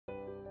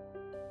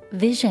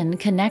Vision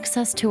connects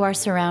us to our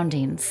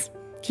surroundings,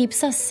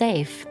 keeps us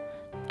safe,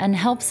 and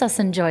helps us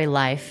enjoy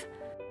life.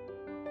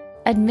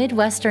 At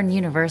Midwestern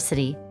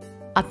University,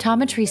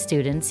 optometry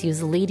students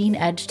use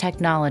leading-edge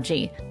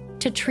technology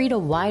to treat a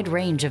wide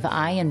range of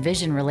eye and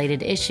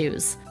vision-related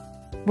issues,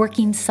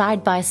 working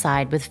side by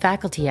side with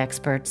faculty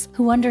experts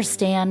who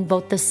understand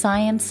both the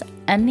science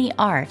and the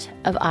art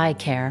of eye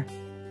care,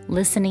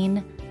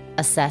 listening,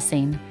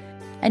 assessing,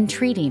 and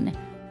treating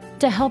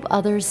to help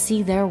others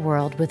see their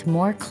world with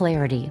more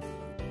clarity.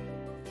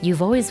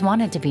 You've always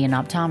wanted to be an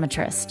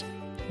optometrist.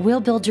 We'll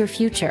build your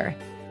future.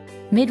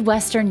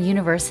 Midwestern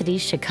University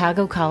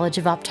Chicago College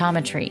of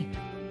Optometry.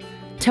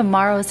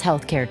 Tomorrow's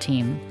healthcare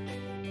team.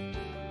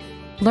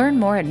 Learn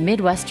more at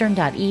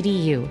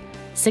midwestern.edu,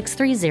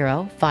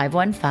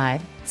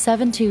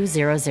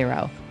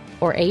 630-515-7200,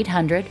 or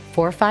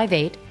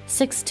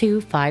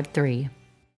 800-458-6253.